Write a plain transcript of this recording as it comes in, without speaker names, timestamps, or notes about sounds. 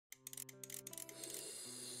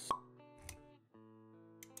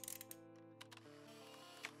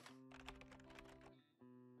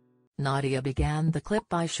Nadia began the clip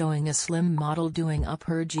by showing a slim model doing up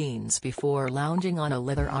her jeans before lounging on a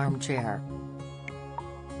leather armchair.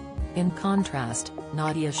 In contrast,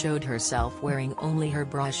 Nadia showed herself wearing only her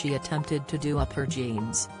bra. She attempted to do up her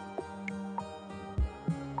jeans.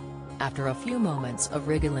 After a few moments of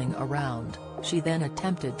wriggling around, she then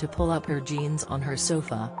attempted to pull up her jeans on her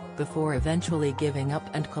sofa, before eventually giving up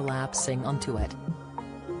and collapsing onto it.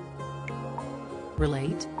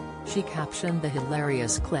 Relate? She captioned the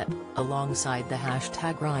hilarious clip, alongside the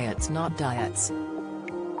hashtag riots not diets.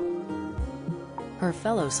 Her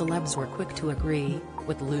fellow celebs were quick to agree,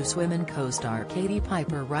 with Loose Women co-star Katie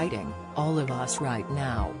Piper writing, "All of us right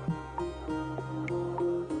now."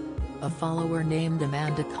 A follower named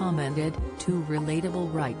Amanda commented, "Too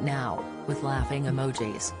relatable right now," with laughing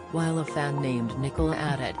emojis, while a fan named Nicola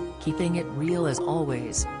added, "Keeping it real as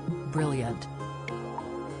always. Brilliant."